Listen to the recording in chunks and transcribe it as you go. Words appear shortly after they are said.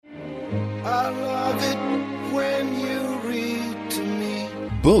I love it when you read to me.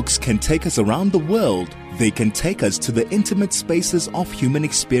 Books can take us around the world. They can take us to the intimate spaces of human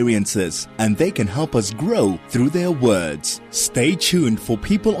experiences, and they can help us grow through their words. Stay tuned for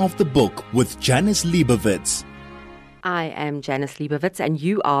People of the Book with Janice Liebowitz. I am Janice Liebowitz, and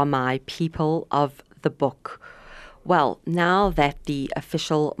you are my People of the Book. Well, now that the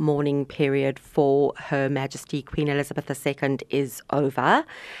official mourning period for Her Majesty Queen Elizabeth II is over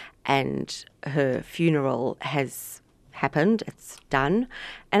and her funeral has happened, it's done,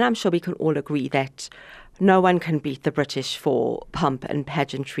 and I'm sure we can all agree that no one can beat the British for pomp and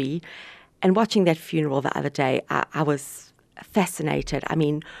pageantry. And watching that funeral the other day, I was fascinated. I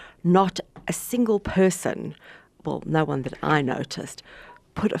mean, not a single person, well, no one that I noticed,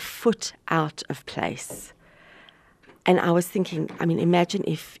 put a foot out of place. And I was thinking, I mean, imagine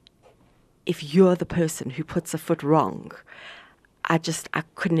if you're the person who puts a foot wrong. I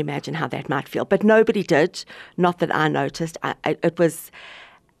couldn't imagine how that might feel. But nobody did, not that I noticed. It was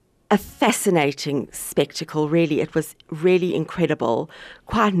a fascinating spectacle, really. It was really incredible,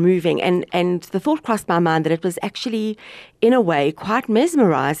 quite moving. And the thought crossed my mind that it was actually, in a way, quite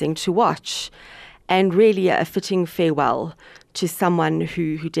mesmerizing to watch, and really a fitting farewell to someone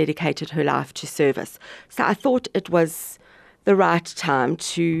who dedicated her life to service. So I thought it was the right time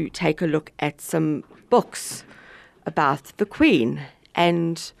to take a look at some books about the Queen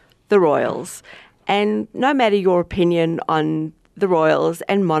and the royals. And no matter your opinion on the royals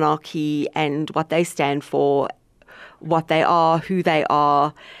and monarchy and what they stand for, what they are, who they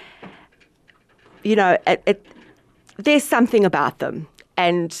are, you know, there's something about them.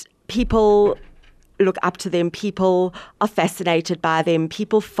 And people look up to them, people are fascinated by them,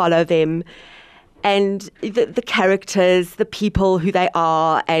 people follow them, and the characters, the people, who they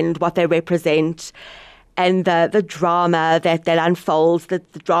are and what they represent, and the drama that unfolds, the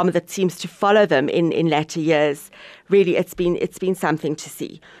drama that seems to follow them in latter years. Really, it's been something to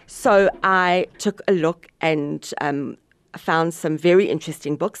see. So I took a look and found some very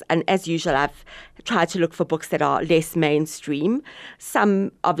interesting books. And as usual, I've tried to look for books that are less mainstream.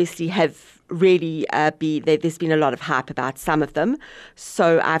 Some obviously have really there's been a lot of hype about some of them.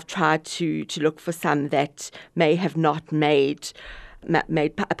 So I've tried to look for some that may have not made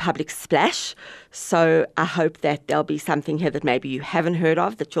a public splash. So I hope that there'll be something here that maybe you haven't heard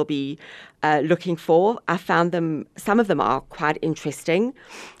of that you'll be looking for. I found some of them are quite interesting.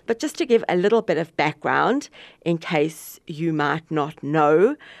 But just to give a little bit of background, in case you might not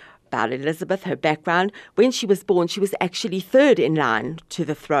know about Elizabeth, her background, when she was born, she was actually third in line to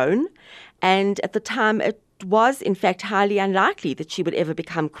the throne. And at the time, it was, in fact, highly unlikely that she would ever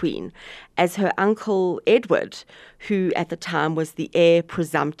become queen, as her uncle Edward, who at the time was the heir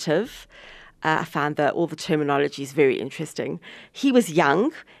presumptive, I found all the terminology is very interesting. He was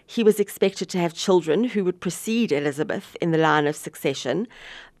young. He was expected to have children who would precede Elizabeth in the line of succession.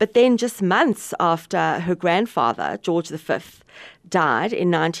 But then just months after her grandfather, George V, died in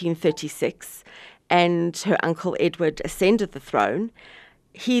 1936, and her uncle Edward ascended the throne,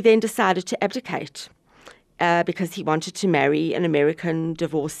 he then decided to abdicate because he wanted to marry an American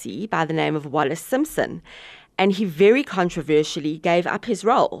divorcee by the name of Wallis Simpson. And he very controversially gave up his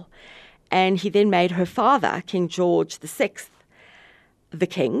role. And he then made her father, King George VI, the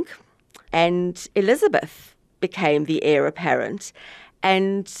king, and Elizabeth became the heir apparent.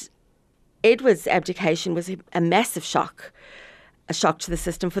 And Edward's abdication was a massive shock, a shock to the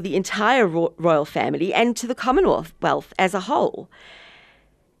system for the entire royal family and to the Commonwealth as a whole.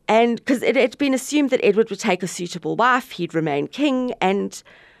 And because it had been assumed that Edward would take a suitable wife, he'd remain king, and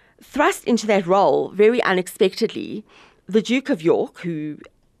thrust into that role very unexpectedly, the Duke of York, who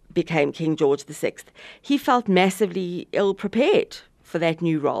became King George VI, he felt massively ill-prepared for that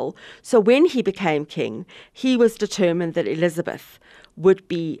new role. So when he became king, he was determined that Elizabeth would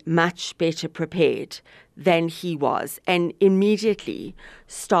be much better prepared than he was, and immediately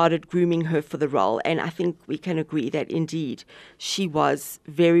started grooming her for the role. And I think we can agree that indeed she was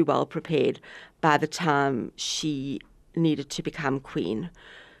very well prepared by the time she needed to become queen.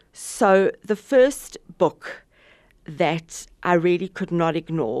 So the first book that I really could not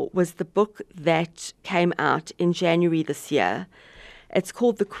ignore was the book that came out in January this year. It's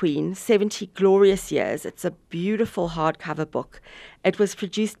called The Queen, 70 Glorious Years. It's a beautiful hardcover book. It was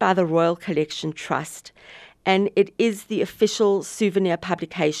produced by the Royal Collection Trust, and it is the official souvenir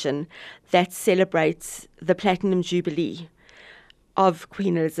publication that celebrates the Platinum Jubilee of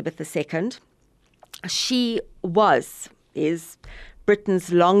Queen Elizabeth II. She is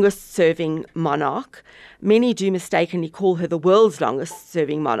Britain's longest-serving monarch. Many do mistakenly call her the world's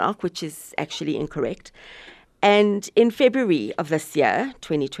longest-serving monarch, which is actually incorrect. And in February of this year,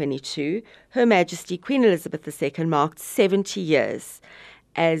 2022, Her Majesty Queen Elizabeth II marked 70 years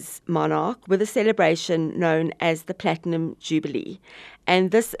as monarch with a celebration known as the Platinum Jubilee.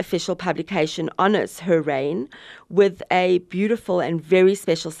 And this official publication honours her reign with a beautiful and very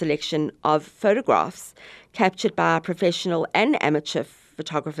special selection of photographs captured by professional and amateur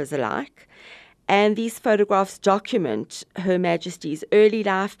photographers alike. And these photographs document Her Majesty's early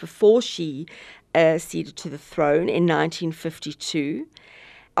life before she acceded to the throne in 1952.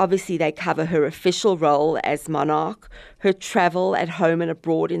 Obviously, they cover her official role as monarch, her travel at home and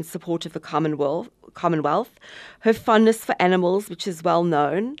abroad in support of the Commonwealth, her fondness for animals, which is well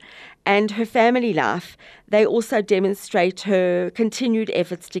known, and her family life. They also demonstrate her continued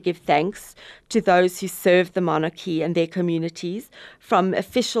efforts to give thanks to those who serve the monarchy and their communities, from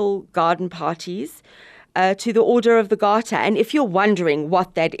official garden parties to the Order of the Garter. And if you're wondering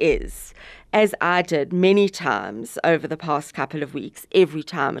what that is, as I did many times over the past couple of weeks, every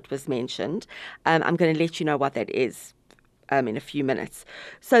time it was mentioned, I'm going to let you know what that is in a few minutes.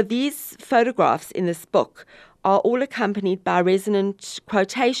 So these photographs in this book are all accompanied by resonant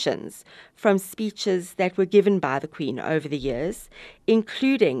quotations from speeches that were given by the Queen over the years,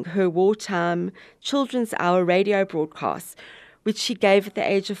 including her wartime Children's Hour radio broadcasts, which she gave at the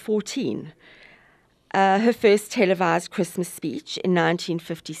age of 14. Her first televised Christmas speech in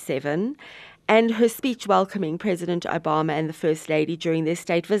 1957, and her speech welcoming President Obama and the First Lady during their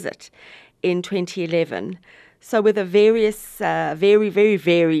state visit in 2011. So with a very, very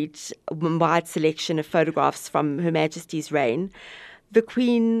varied, wide selection of photographs from Her Majesty's reign, the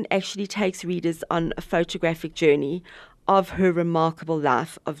Queen actually takes readers on a photographic journey of her remarkable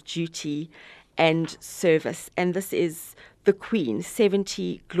life of duty and service. And this is The Queen,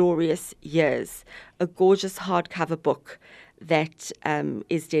 70 Glorious Years, a gorgeous hardcover book that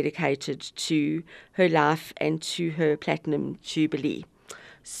is dedicated to her life and to her Platinum Jubilee.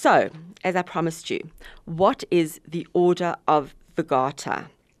 So, as I promised you, what is the Order of the Garter?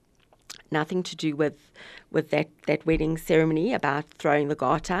 Nothing to do with that wedding ceremony about throwing the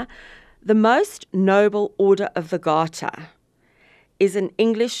garter. The most noble Order of the Garter is an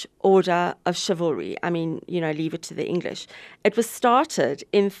English order of chivalry. I mean, leave it to the English. It was started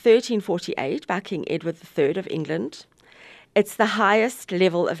in 1348 by King Edward III of England. It's the highest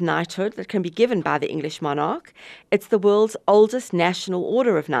level of knighthood that can be given by the English monarch. It's the world's oldest national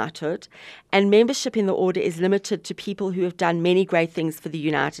order of knighthood, and membership in the order is limited to people who have done many great things for the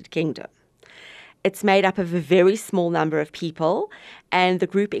United Kingdom. It's made up of a very small number of people, and the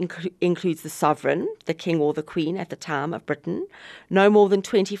group includes the sovereign, the king or the queen at the time of Britain, no more than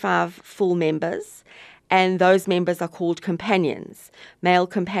 25 full members, and those members are called companions. Male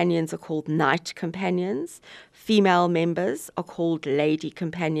companions are called knight companions. Female members are called lady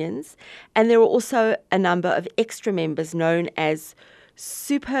companions. And there are also a number of extra members known as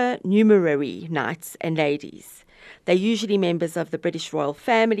supernumerary knights and ladies. They're usually members of the British royal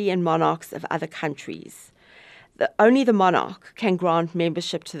family and monarchs of other countries. Only the monarch can grant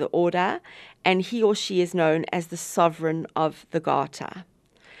membership to the order, and he or she is known as the Sovereign of the Garter.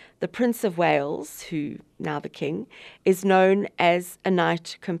 The Prince of Wales, who now the King, is known as a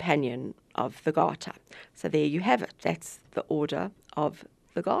Knight Companion of the Garter. So there you have it. That's the Order of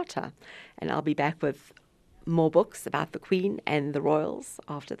the Garter. And I'll be back with more books about the Queen and the royals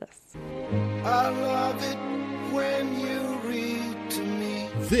after this. I love it when you read to me.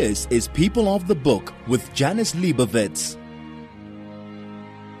 This is People of the Book with Janice Liebowitz.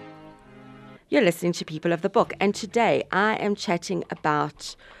 You're listening to People of the Book, and today I am chatting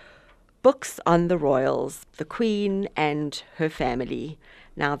about books on the royals, the Queen and her family.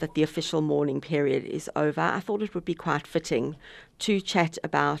 Now that the official mourning period is over, I thought it would be quite fitting to chat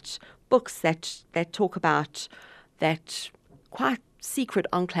about books that talk about that quite secret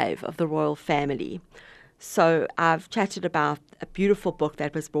enclave of the royal family. So I've chatted about a beautiful book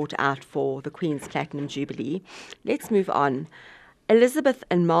that was brought out for the Queen's Platinum Jubilee. Let's move on. Elizabeth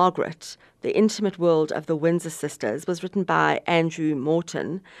and Margaret, The Intimate World of the Windsor Sisters, was written by Andrew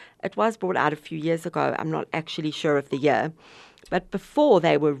Morton. It was brought out a few years ago. I'm not actually sure of the year. But before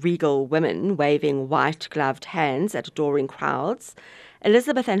they were regal women waving white-gloved hands at adoring crowds,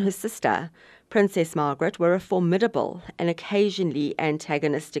 Elizabeth and her sister, Princess Margaret, were a formidable and occasionally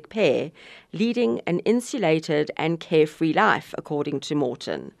antagonistic pair, leading an insulated and carefree life, according to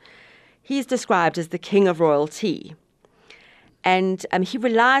Morton. He is described as the king of royalty. And he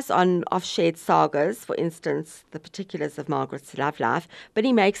relies on oft-shared sagas, for instance, the particulars of Margaret's love life, but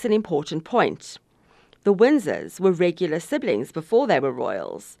he makes an important point. The Windsors were regular siblings before they were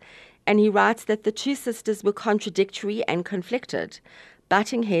royals, and he writes that the two sisters were contradictory and conflicted,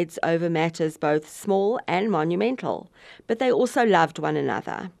 butting heads over matters both small and monumental, but they also loved one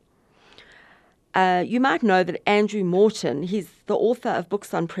another. You might know that Andrew Morton, he's the author of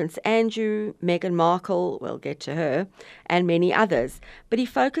books on Prince Andrew, Meghan Markle, we'll get to her, and many others. But he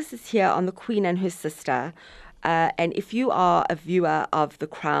focuses here on the Queen and her sister. And if you are a viewer of The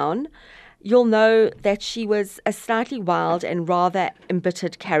Crown, you'll know that she was a slightly wild and rather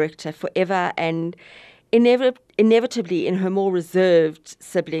embittered character forever and inevitably in her more reserved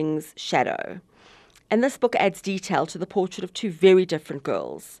siblings' shadow. And this book adds detail to the portrait of two very different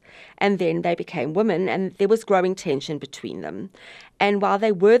girls. And then they became women, and there was growing tension between them. And while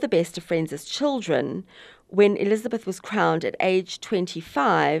they were the best of friends as children, when Elizabeth was crowned at age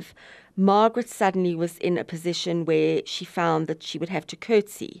 25, Margaret suddenly was in a position where she found that she would have to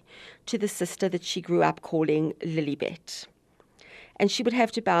curtsy to the sister that she grew up calling Liebowitz. And she would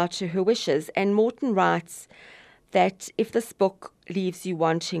have to bow to her wishes. And Morton writes that if this book leaves you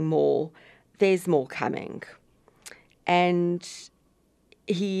wanting more, there's more coming. And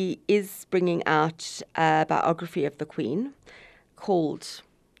he is bringing out a biography of the Queen called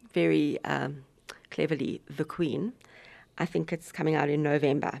very cleverly The Queen. I think it's coming out in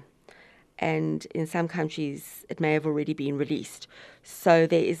November. And in some countries, it may have already been released. So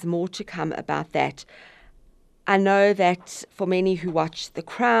there is more to come about that. I know that for many who watch The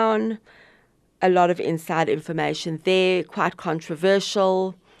Crown, a lot of inside information there, quite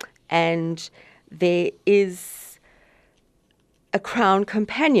controversial. And there is a Crown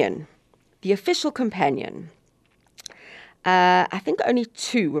companion, the official companion. I think only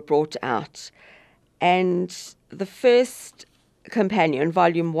 2 were brought out. And the first companion,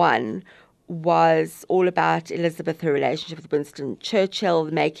 volume 1, was all about Elizabeth, her relationship with Winston Churchill,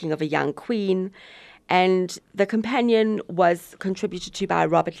 the making of a young queen. And the companion was contributed to by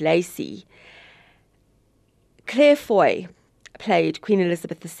Robert Lacey. Claire Foy played Queen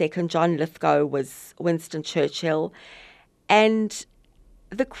Elizabeth II, John Lithgow was Winston Churchill, and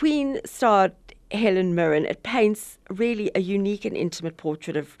the Queen starred Helen Mirren. It paints really a unique and intimate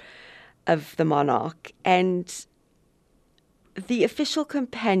portrait of the monarch, and the official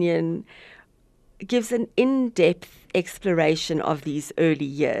companion gives an in-depth exploration of these early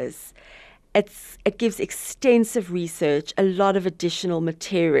years. It gives extensive research, a lot of additional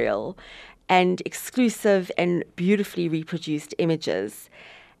material, and exclusive and beautifully reproduced images.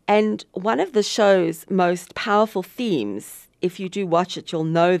 And one of the show's most powerful themes, if you do watch it, you'll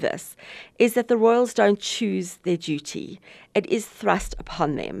know this, is that the royals don't choose their duty. It is thrust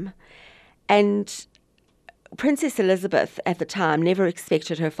upon them. And Princess Elizabeth at the time never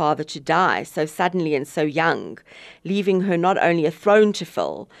expected her father to die so suddenly and so young, leaving her not only a throne to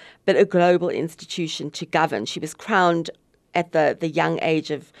fill, but a global institution to govern. She was crowned at the young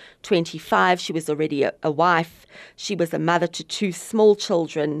age of 25. She was already a wife. She was a mother to 2 small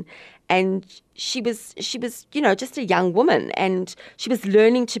children. And she was, just a young woman. And she was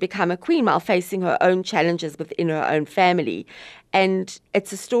learning to become a queen while facing her own challenges within her own family. And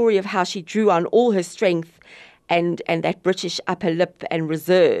it's a story of how she drew on all her strength and that British upper lip and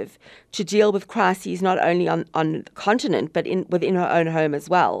reserve to deal with crises not only on the continent, but within her own home as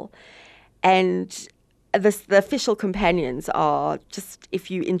well. And the official companions are just,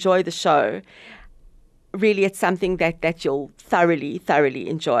 if you enjoy the show, really it's something that you'll thoroughly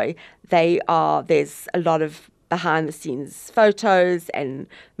enjoy. There's a lot of behind-the-scenes photos and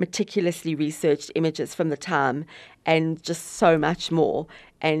meticulously researched images from the time and just so much more.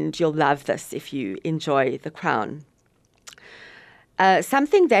 And you'll love this if you enjoy The Crown.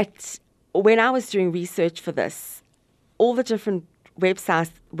 Something that, when I was doing research for this, all the different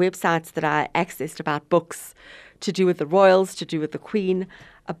websites that I accessed about books to do with the royals, to do with the Queen,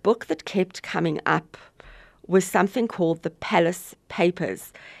 a book that kept coming up was something called the Palace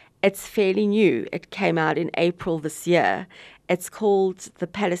Papers. It's fairly new. It came out in April this year. It's called The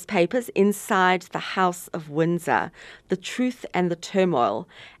Palace Papers, Inside the House of Windsor, The Truth and the Turmoil,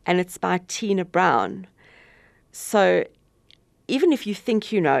 and it's by Tina Brown. So even if you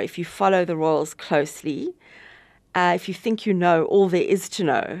think you know, if you follow the royals closely, if you think you know all there is to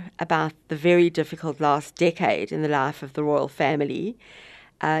know about the very difficult last decade in the life of the royal family,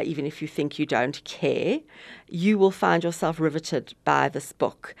 even if you think you don't care, you will find yourself riveted by this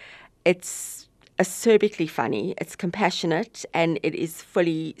book. It's acerbically funny, it's compassionate, and it is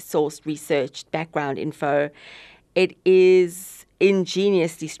fully sourced, researched, background info. It is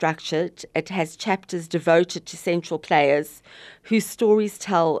ingeniously structured. It has chapters devoted to central players whose stories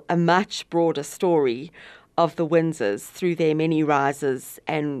tell a much broader story of the Windsors through their many rises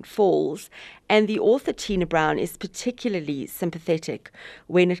and falls. And the author, Tina Brown, is particularly sympathetic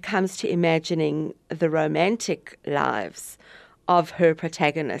when it comes to imagining the romantic lives of her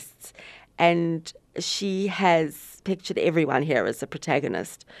protagonists. And she has pictured everyone here as a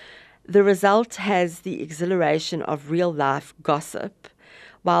protagonist. The result has the exhilaration of real-life gossip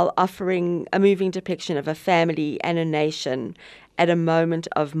while offering a moving depiction of a family and a nation at a moment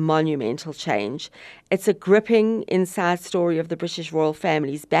of monumental change. It's a gripping inside story of the British royal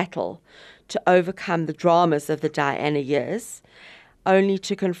family's battle to overcome the dramas of the Diana years, only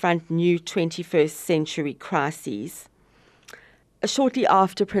to confront new 21st century crises. Shortly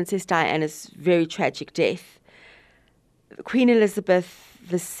after Princess Diana's very tragic death, Queen Elizabeth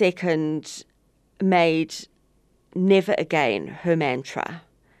II made "never again" her mantra.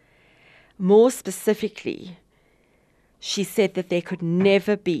 More specifically, she said that there could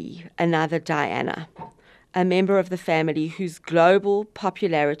never be another Diana, a member of the family whose global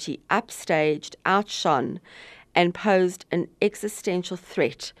popularity upstaged, outshone, and posed an existential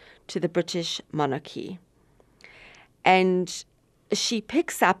threat to the British monarchy. And she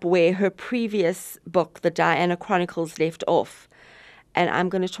picks up where her previous book, The Diana Chronicles, left off. And I'm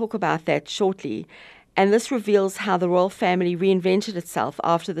going to talk about that shortly. And this reveals how the royal family reinvented itself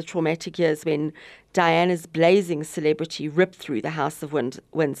after the traumatic years when Diana's blazing celebrity ripped through the House of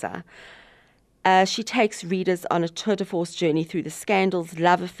Windsor. She takes readers on a tour de force journey through the scandals,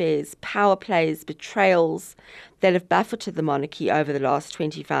 love affairs, power plays, betrayals that have buffeted the monarchy over the last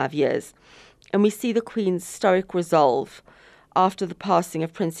 25 years. And we see the Queen's stoic resolve after the passing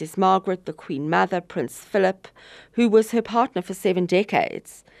of Princess Margaret, the Queen Mother, Prince Philip, who was her partner for 7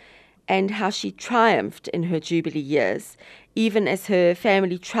 decades, and how she triumphed in her Jubilee years, even as her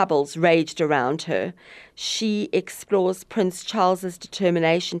family troubles raged around her. She explores Prince Charles's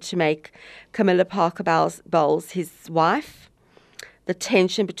determination to make Camilla Parker Bowles his wife, the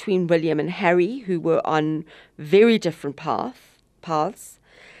tension between William and Harry, who were on very different paths,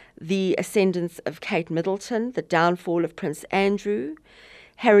 the ascendance of Kate Middleton, the downfall of Prince Andrew,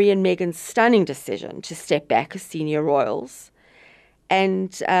 Harry and Meghan's stunning decision to step back as senior royals,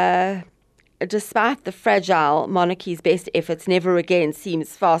 and despite the fragile monarchy's best efforts, never again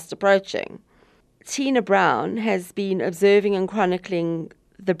seems fast approaching. Tina Brown has been observing and chronicling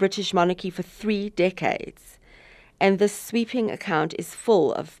the British monarchy for 3 decades, and this sweeping account is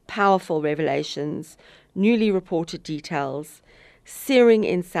full of powerful revelations, newly reported details, searing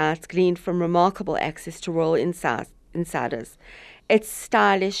insights gleaned from remarkable access to royal insiders. It's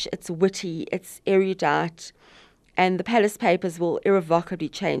stylish, it's witty, it's erudite, and the Palace Papers will irrevocably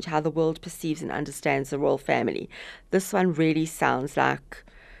change how the world perceives and understands the royal family. This one really sounds like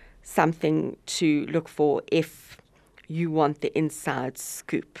something to look for if you want the inside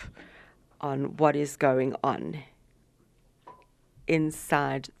scoop on what is going on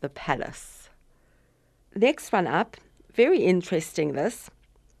inside the palace. Next one up, very interesting this,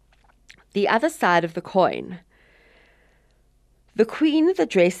 The Other Side of the Coin. The Queen, the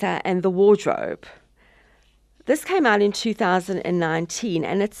Dresser, and the Wardrobe. This came out in 2019,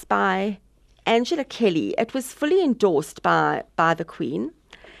 and it's by Angela Kelly. It was fully endorsed by the Queen,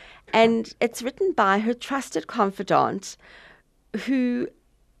 and it's written by her trusted confidant, who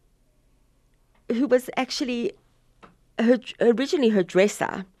was actually originally her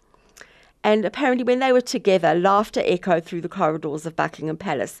dresser. And apparently when they were together, laughter echoed through the corridors of Buckingham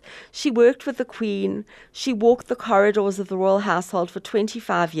Palace. She worked with the Queen. She walked the corridors of the royal household for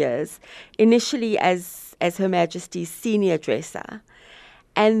 25 years, initially as Her Majesty's senior dresser,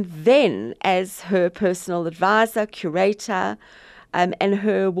 and then as her personal advisor, curator, and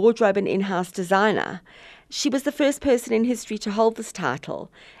her wardrobe and in-house designer. She was the first person in history to hold this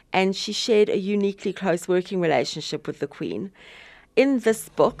title, and she shared a uniquely close working relationship with the Queen. In this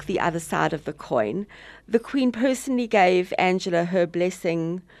book, The Other Side of the Coin, the Queen personally gave Angela her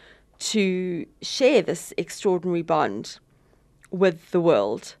blessing to share this extraordinary bond with the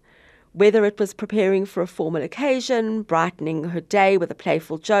world. Whether it was preparing for a formal occasion, brightening her day with a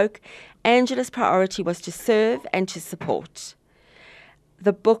playful joke, Angela's priority was to serve and to support.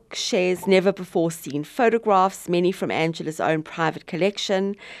 The book shares never-before-seen photographs, many from Angela's own private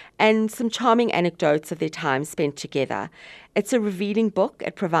collection, and some charming anecdotes of their time spent together. It's a revealing book.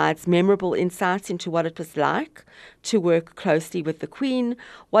 It provides memorable insights into what it was like to work closely with the Queen,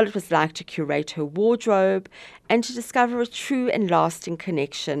 what it was like to curate her wardrobe, and to discover a true and lasting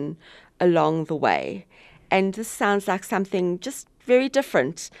connection along the way. And this sounds like something just very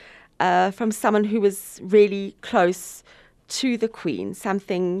different from someone who was really close to the Queen,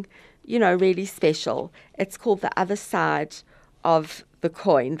 something, really special. It's called The Other Side of the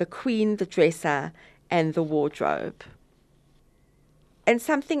Coin, the Queen, the Dresser, and the Wardrobe. And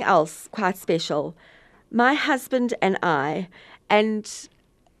something else quite special, My Husband and I, and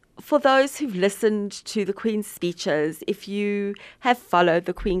For those who've listened to the Queen's speeches, if you have followed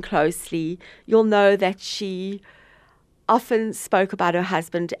the Queen closely, you'll know that she often spoke about her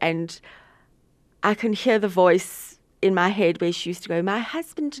husband, and I can hear the voice in my head where she used to go, "My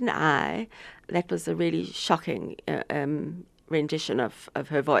husband and I." That was a really shocking rendition of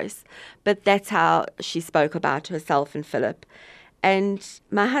her voice. But that's how she spoke about herself and Philip. And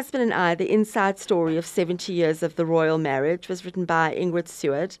My Husband and I, the inside story of 70 years of the royal marriage, was written by Ingrid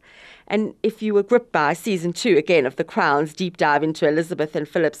Seward. And if you were gripped by season 2, again, of The Crown's deep dive into Elizabeth and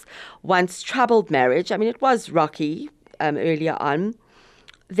Philip's once troubled marriage, I mean, it was rocky earlier on,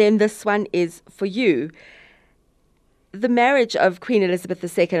 then this one is for you. The marriage of Queen Elizabeth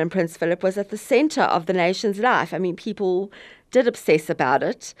II and Prince Philip was at the centre of the nation's life. I mean, people did obsess about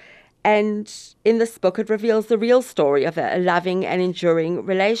it. And in this book, it reveals the real story of a loving and enduring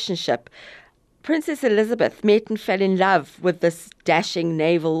relationship. Princess Elizabeth met and fell in love with this dashing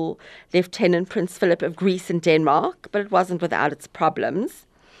naval lieutenant, Prince Philip of Greece and Denmark, but it wasn't without its problems.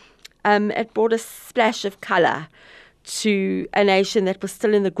 It brought a splash of colour to a nation that was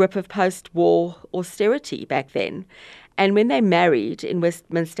still in the grip of post-war austerity back then. And when they married in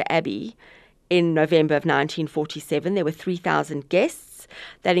Westminster Abbey in November of 1947, there were 3,000 guests.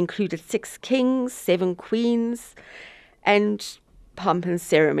 That included 6 kings, 7 queens, and pomp and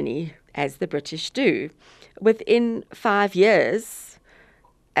ceremony, as the British do. Within 5 years,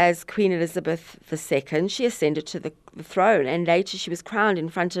 as Queen Elizabeth II, she ascended to the throne, and later she was crowned in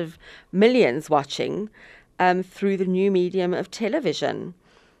front of millions watching through the new medium of television.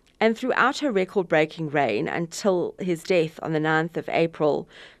 And throughout her record-breaking reign until his death on the 9th of April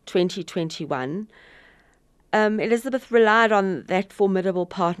 2021, Elizabeth relied on that formidable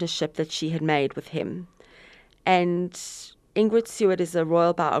partnership that she had made with him. And Ingrid Seward is a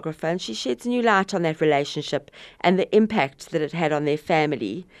royal biographer, and she sheds new light on that relationship and the impact that it had on their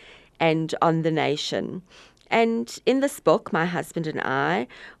family and on the nation. And in this book, My Husband and I,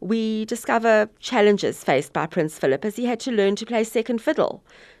 we discover challenges faced by Prince Philip as he had to learn to play second fiddle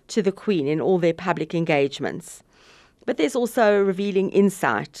to the Queen in all their public engagements. But there's also revealing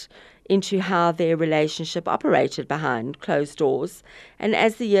insight into how their relationship operated behind closed doors. And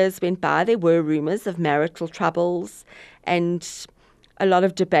as the years went by, there were rumours of marital troubles and a lot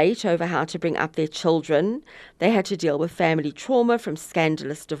of debate over how to bring up their children. They had to deal with family trauma, from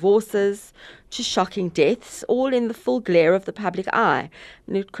scandalous divorces to shocking deaths, all in the full glare of the public eye.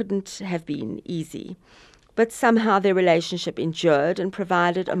 And it couldn't have been easy. But somehow their relationship endured and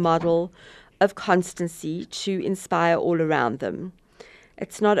provided a model of constancy to inspire all around them.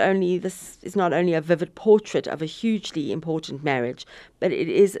 This is not only a vivid portrait of a hugely important marriage, but it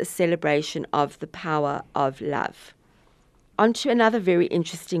is a celebration of the power of love. On to another very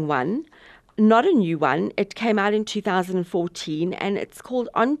interesting one, not a new one. It came out in 2014, and it's called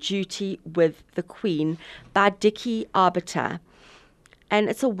On Duty with the Queen by Dickie Arbiter. And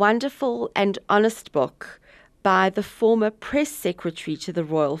it's a wonderful and honest book by the former press secretary to the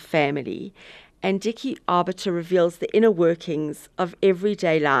royal family. And Dickie Arbiter reveals the inner workings of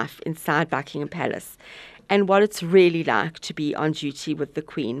everyday life inside Buckingham Palace and what it's really like to be on duty with the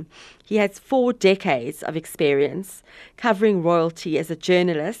Queen. He has 4 decades of experience covering royalty as a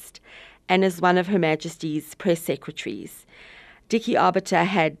journalist and as one of Her Majesty's press secretaries. Dickie Arbiter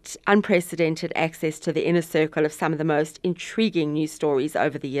had unprecedented access to the inner circle of some of the most intriguing news stories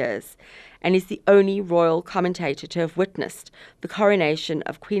over the years, and is the only royal commentator to have witnessed the coronation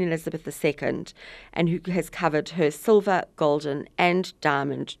of Queen Elizabeth II, and who has covered her silver, golden, and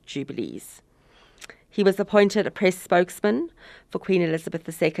diamond jubilees. He was appointed a press spokesman for Queen Elizabeth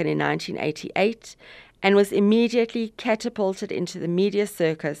II in 1988, and was immediately catapulted into the media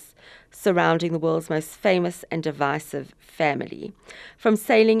circus surrounding the world's most famous and divisive family. From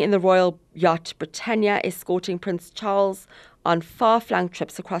sailing in the royal yacht Britannia, escorting Prince Charles on far-flung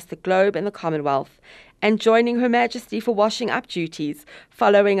trips across the globe and the Commonwealth, and joining Her Majesty for washing up duties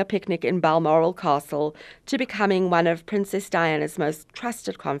following a picnic in Balmoral Castle, to becoming one of Princess Diana's most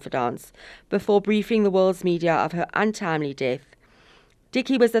trusted confidants before briefing the world's media of her untimely death.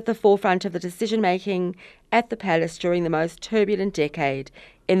 Dickie was at the forefront of the decision-making at the palace during the most turbulent decade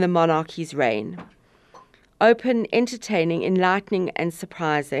in the monarchy's reign. Open, entertaining, enlightening, and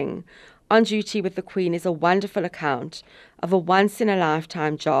surprising, On Duty with the Queen is a wonderful account of a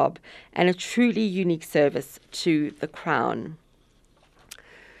once-in-a-lifetime job and a truly unique service to the Crown.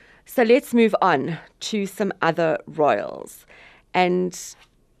 So let's move on to some other royals. And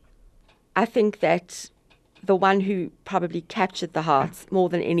I think that the one who probably captured the hearts more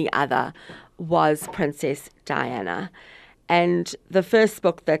than any other was Princess Diana. And the first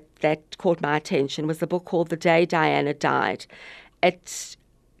book that caught my attention was a book called The Day Diana Died. It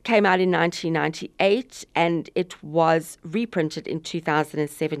came out in 1998 and it was reprinted in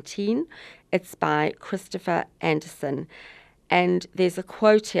 2017. It's by Christopher Anderson. And there's a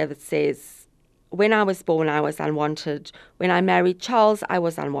quote here that says, "When I was born, I was unwanted. When I married Charles, I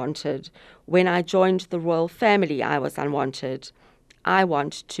was unwanted. When I joined the royal family, I was unwanted. I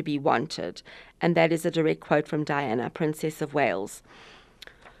want to be wanted." And that is a direct quote from Diana, Princess of Wales.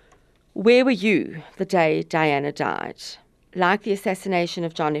 Where were you the day Diana died? Like the assassination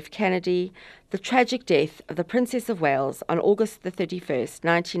of John F. Kennedy, the tragic death of the Princess of Wales on August the 31st,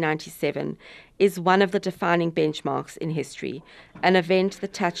 1997, is one of the defining benchmarks in history, an event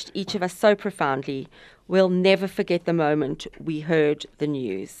that touched each of us so profoundly, we'll never forget the moment we heard the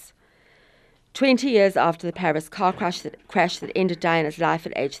news. 20 years after the Paris car crash that ended Diana's life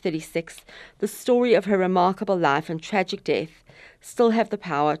at age 36, the story of her remarkable life and tragic death still have the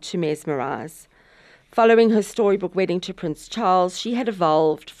power to mesmerize. Following her storybook wedding to Prince Charles, she had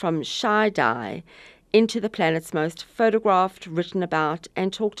evolved from shy Di into the planet's most photographed, written about,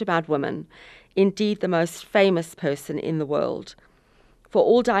 and talked about woman, indeed the most famous person in the world. For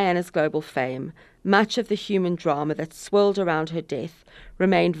all Diana's global fame, much of the human drama that swirled around her death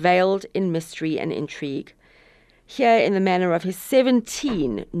remained veiled in mystery and intrigue. Here, in the manner of his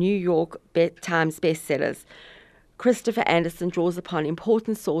 17 New York Times bestsellers, Christopher Anderson draws upon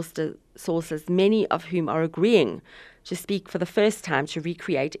important sources, many of whom are agreeing to speak for the first time to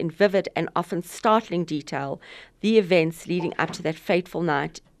recreate in vivid and often startling detail the events leading up to that fateful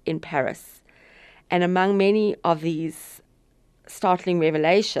night in Paris. And among many of these startling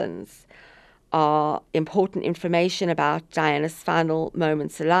revelations are important information about Diana's final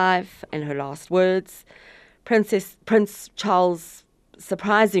moments alive and her last words, Prince Charles'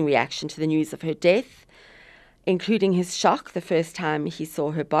 surprising reaction to the news of her death, including his shock the first time he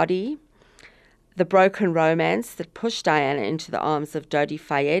saw her body, the broken romance that pushed Diana into the arms of Dodi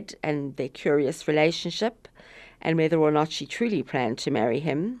Fayed and their curious relationship, and whether or not she truly planned to marry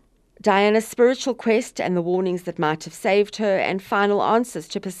him, Diana's spiritual quest and the warnings that might have saved her, and final answers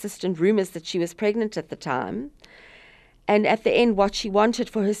to persistent rumors that she was pregnant at the time, and at the end what she wanted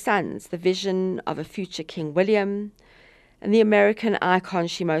for her sons, the vision of a future King William, and the American icon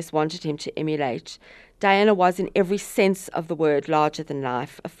she most wanted him to emulate. Diana was, in every sense of the word, larger than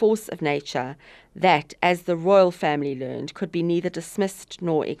life, a force of nature that, as the royal family learned, could be neither dismissed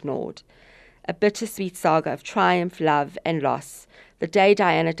nor ignored. A bittersweet saga of triumph, love, and loss. The day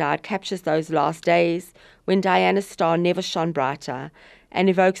Diana died captures those last days when Diana's star never shone brighter, and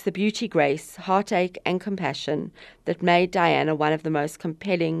evokes the beauty, grace, heartache, and compassion that made Diana one of the most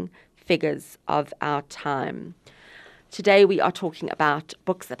compelling figures of our time. Today we are talking about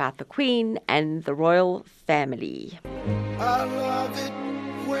books about the Queen and the royal family. I love it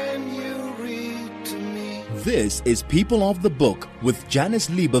when you read to me. This is People of the Book with Janice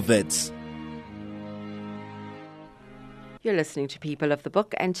Liebowitz. You're listening to People of the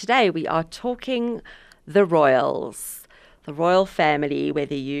Book, and today we are talking the royals, the royal family,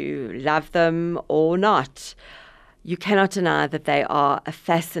 whether you love them or not. You cannot deny that they are a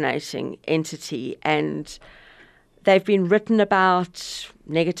fascinating entity, and they've been written about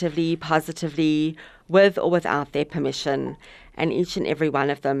negatively, positively, with or without their permission, and each and every one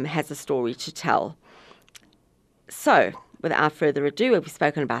of them has a story to tell. So, without further ado, we've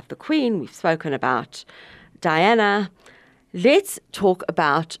spoken about the Queen, we've spoken about Diana. Let's talk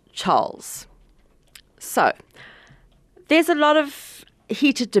about Charles. So, there's a lot of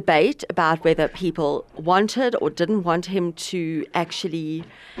heated debate about whether people wanted or didn't want him to actually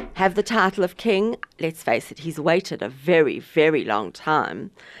have the title of king. Let's face it, he's waited a very, very long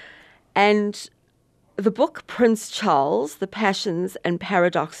time. And the book Prince Charles, The Passions and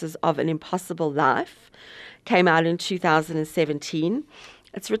Paradoxes of an Impossible Life, came out in 2017.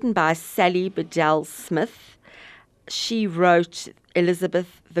 It's written by Sally Bedell Smith. She wrote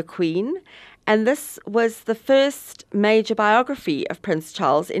Elizabeth the Queen, and this was the first major biography of Prince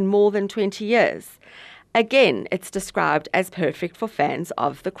Charles in more than 20 years. Again, it's described as perfect for fans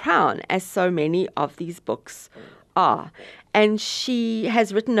of The Crown, as so many of these books are. And she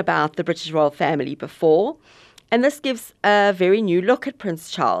has written about the British royal family before, and this gives a very new look at Prince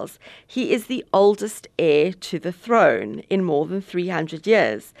Charles. He is the oldest heir to the throne in more than 300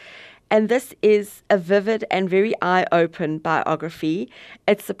 years. And this is a vivid and very eye-open biography.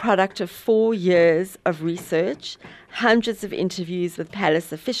 It's the product of 4 years of research, hundreds of interviews with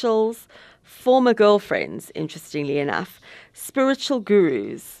palace officials, former girlfriends, interestingly enough, spiritual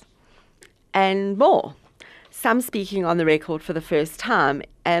gurus, and more. Some speaking on the record for the first time.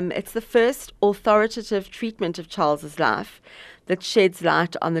 It's the first authoritative treatment of Charles's life that sheds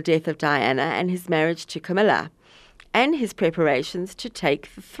light on the death of Diana and his marriage to Camilla. and his preparations to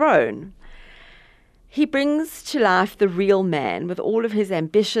take the throne. He brings to life the real man with all of his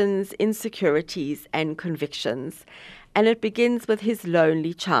ambitions, insecurities, and convictions. And it begins with his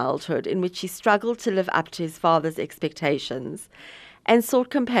lonely childhood, in which he struggled to live up to his father's expectations and sought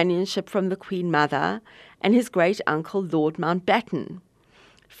companionship from the Queen Mother and his great-uncle Lord Mountbatten.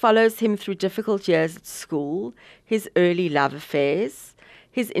 Follows him through difficult years at school, his early love affairs,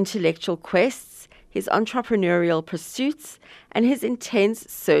 his intellectual quests, his entrepreneurial pursuits, and his intense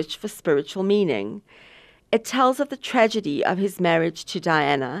search for spiritual meaning. It tells of the tragedy of his marriage to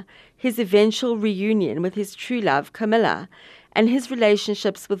Diana, his eventual reunion with his true love, Camilla, and his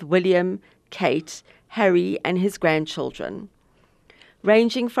relationships with William, Kate, Harry, and his grandchildren.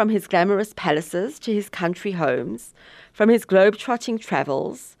 Ranging from his glamorous palaces to his country homes, from his globe-trotting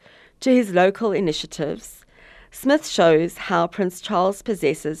travels to his local initiatives, Smith shows how Prince Charles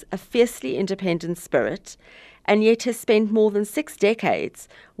possesses a fiercely independent spirit and yet has spent more than 6 decades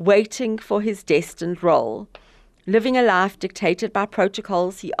waiting for his destined role, living a life dictated by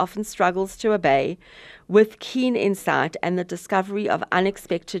protocols he often struggles to obey, with keen insight and the discovery of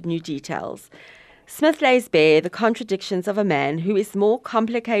unexpected new details. Smith lays bare the contradictions of a man who is more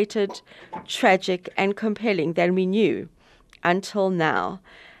complicated, tragic, and compelling than we knew until now.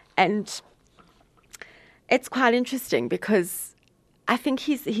 And it's quite interesting because I think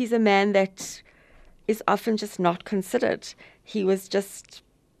he's a man that is often just not considered. He was just,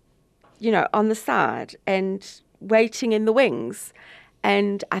 on the side and waiting in the wings.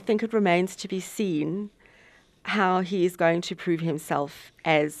 And I think it remains to be seen how he is going to prove himself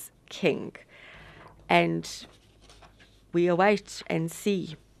as king. And we await and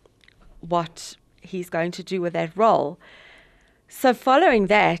see what he's going to do with that role. So following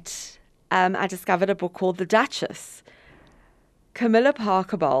that, I discovered a book called The Duchess, Camilla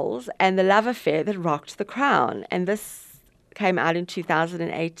Parker Bowles and the Love Affair That Rocked the Crown. And this came out in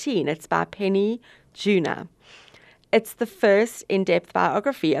 2018. It's by Penny Junor. It's the first in-depth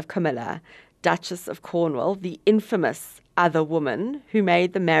biography of Camilla, Duchess of Cornwall, the infamous other woman who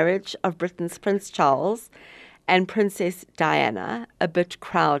made the marriage of Britain's Prince Charles and Princess Diana a bit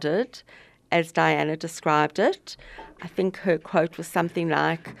crowded, as Diana described it. I think her quote was something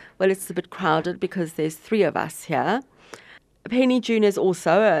like, well, it's a bit crowded because there's 3 of us here. Penny Junor is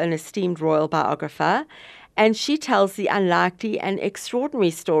also an esteemed royal biographer, and she tells the unlikely and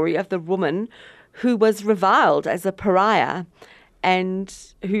extraordinary story of the woman who was reviled as a pariah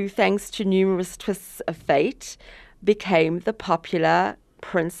and who, thanks to numerous twists of fate, became the popular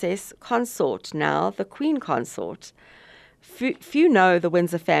princess consort, now the queen consort. Few know the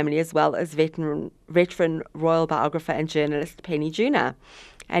Windsor family as well as veteran royal biographer and journalist Penny Junor.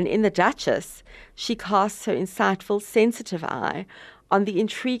 And in The Duchess, she casts her insightful, sensitive eye on the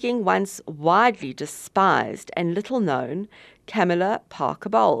intriguing, once widely despised and little known Camilla Parker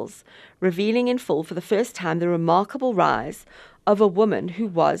Bowles, revealing in full for the first time the remarkable rise of a woman who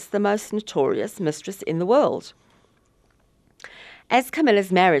was the most notorious mistress in the world. As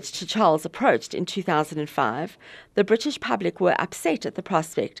Camilla's marriage to Charles approached in 2005, the British public were upset at the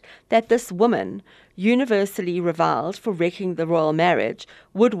prospect that this woman, universally reviled for wrecking the royal marriage,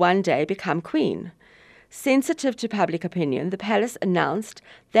 would one day become queen. Sensitive to public opinion, the palace announced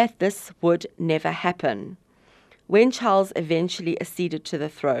that this would never happen. When Charles eventually acceded to the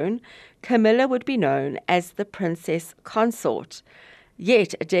throne, Camilla would be known as the princess consort.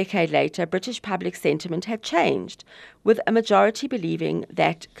 Yet, a decade later, British public sentiment had changed, with a majority believing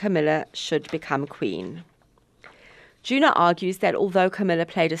that Camilla should become queen. Junor argues that although Camilla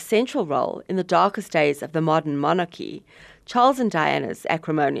played a central role in the darkest days of the modern monarchy, Charles and Diana's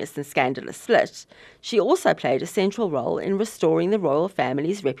acrimonious and scandalous split, she also played a central role in restoring the royal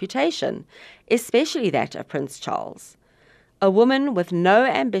family's reputation, especially that of Prince Charles. A woman with no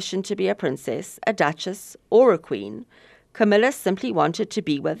ambition to be a princess, a duchess, or a queen, Camilla simply wanted to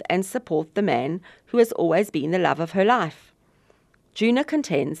be with and support the man who has always been the love of her life. Junor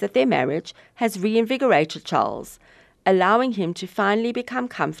contends that their marriage has reinvigorated Charles, allowing him to finally become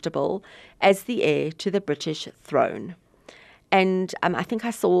comfortable as the heir to the British throne. And I think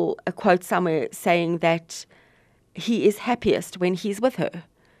I saw a quote somewhere saying that he is happiest when he's with her.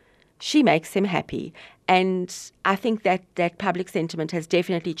 She makes him happy. And I think that public sentiment has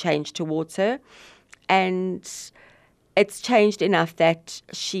definitely changed towards her. And it's changed enough that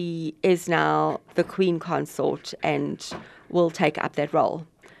she is now the queen consort and will take up that role.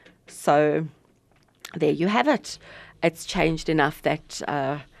 So there you have it. It's changed enough that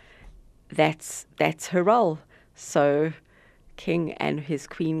that's her role. So king and his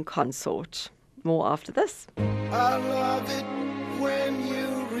queen consort. More after this. I love it when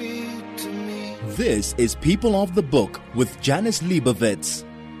you read to me. This is People of the Book with Janice Liebowitz.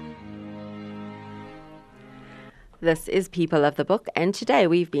 This is People of the Book, and today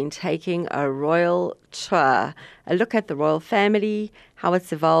we've been taking a royal tour, a look at the royal family, how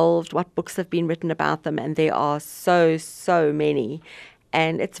it's evolved, what books have been written about them, and there are so many.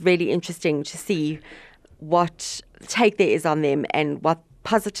 And it's really interesting to see what take there is on them and what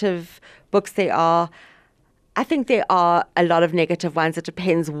positive books there are. I think there are a lot of negative ones. It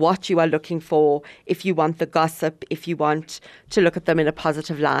depends what you are looking for. If you want the gossip, if you want to look at them in a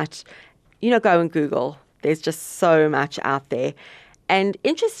positive light, go and Google. There's just so much out there. And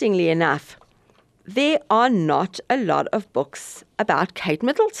interestingly enough, there are not a lot of books about Kate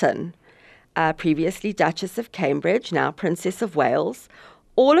Middleton, previously Duchess of Cambridge, now Princess of Wales.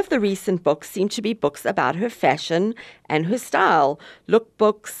 All of the recent books seem to be books about her fashion and her style.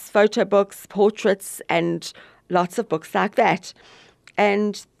 Lookbooks, photo books, portraits, and lots of books like that.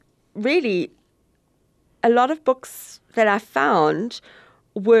 And really, a lot of books that I found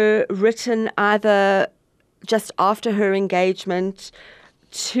were written either just after her engagement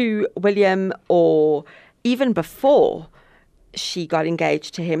to William or even before she got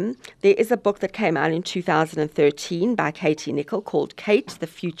engaged to him. There is a book that came out in 2013 by Katie Nicholl called Kate, the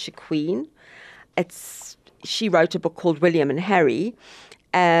Future Queen. She wrote a book called William and Harry,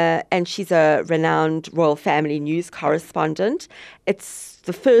 and she's a renowned royal family news correspondent. It's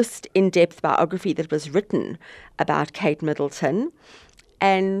the first in-depth biography that was written about Kate Middleton,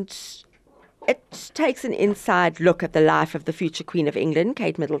 and it takes an inside look at the life of the future Queen of England,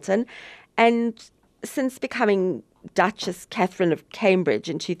 Kate Middleton, and since becoming Duchess Catherine of Cambridge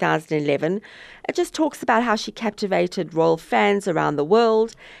in 2011, it just talks about how she captivated royal fans around the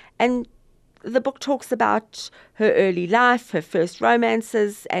world, and the book talks about her early life, her first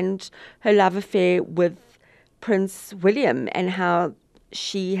romances, and her love affair with Prince William, and how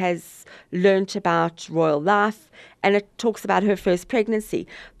she has learnt about royal life, and it talks about her first pregnancy.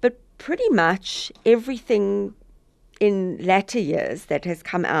 But pretty much everything in latter years that has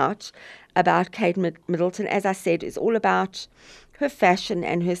come out about Kate Middleton, as I said, is all about her fashion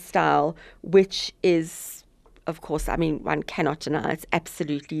and her style, which is, of course, one cannot deny it's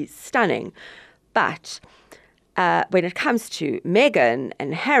absolutely stunning. But when it comes to Meghan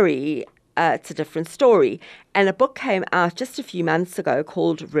and Harry, it's a different story. And a book came out just a few months ago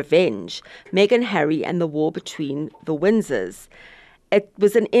called Revenge, Meghan, Harry and the War Between the Windsors. It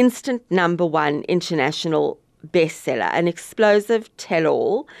was an instant #1 international bestseller, an explosive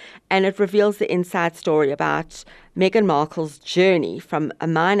tell-all, and it reveals the inside story about Meghan Markle's journey from a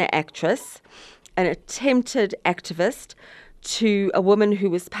minor actress, an attempted activist, to a woman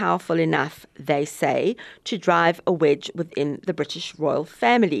who was powerful enough, they say, to drive a wedge within the British royal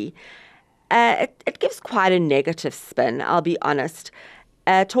family. It gives quite a negative spin, I'll be honest.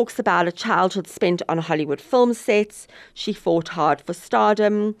 Talks about a childhood spent on Hollywood film sets. She fought hard for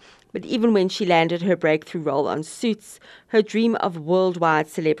stardom, but even when she landed her breakthrough role on Suits, her dream of worldwide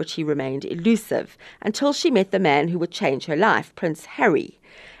celebrity remained elusive until she met the man who would change her life, Prince Harry.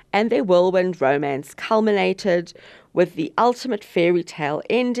 And their whirlwind romance culminated with the ultimate fairy tale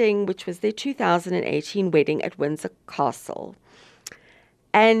ending, which was their 2018 wedding at Windsor Castle.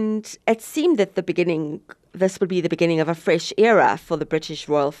 And it seemed that this would be the beginning of a fresh era for the British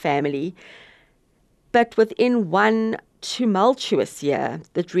royal family. But within one tumultuous year,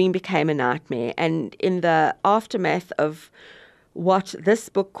 the dream became a nightmare. And in the aftermath of what this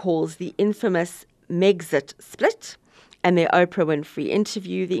book calls the infamous Megxit split and their Oprah Winfrey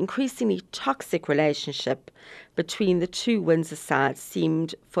interview, the increasingly toxic relationship between the two Windsor sides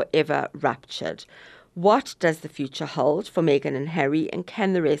seemed forever ruptured. What does the future hold for Meghan and Harry, and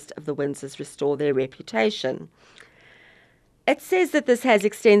can the rest of the Windsors restore their reputation? It says that this has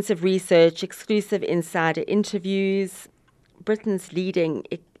extensive research, exclusive insider interviews. Britain's leading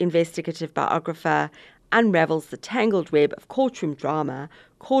investigative biographer unravels the tangled web of courtroom drama,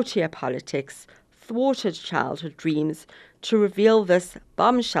 courtier politics, thwarted childhood dreams to reveal this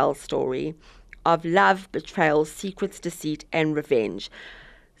bombshell story of love, betrayal, secrets, deceit, and revenge.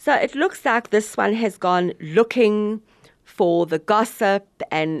 So it looks like this one has gone looking for the gossip,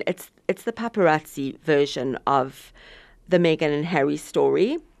 and it's the paparazzi version of the Meghan and Harry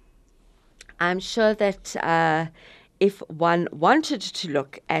story. I'm sure that if one wanted to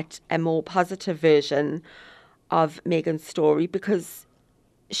look at a more positive version of Meghan's story, because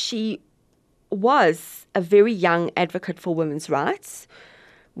she was a very young advocate for women's rights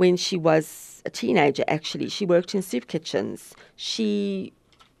when she was a teenager, actually. She worked in soup kitchens. She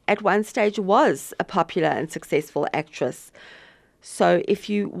at one stage was a popular and successful actress. So if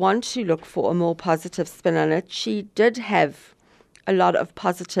you want to look for a more positive spin on it, she did have a lot of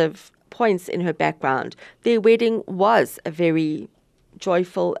positive points in her background, their wedding was a very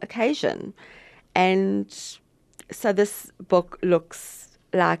joyful occasion. And so this book looks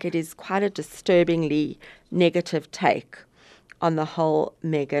like it is quite a disturbingly negative take on the whole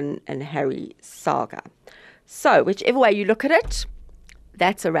Meghan and Harry saga. So whichever way you look at it,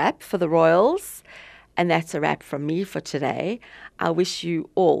 that's a wrap for the royals, and that's a wrap from me for today. I wish you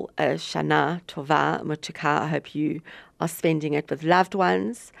all a Shana Tova Mutuka. I hope you are spending it with loved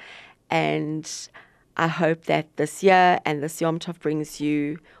ones, and I hope that this year and this Yom Tov brings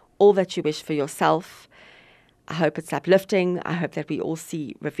you all that you wish for yourself. I hope it's uplifting. I hope that we all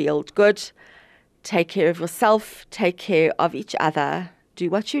see revealed good. Take care of yourself. Take care of each other. Do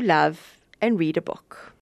what you love and read a book.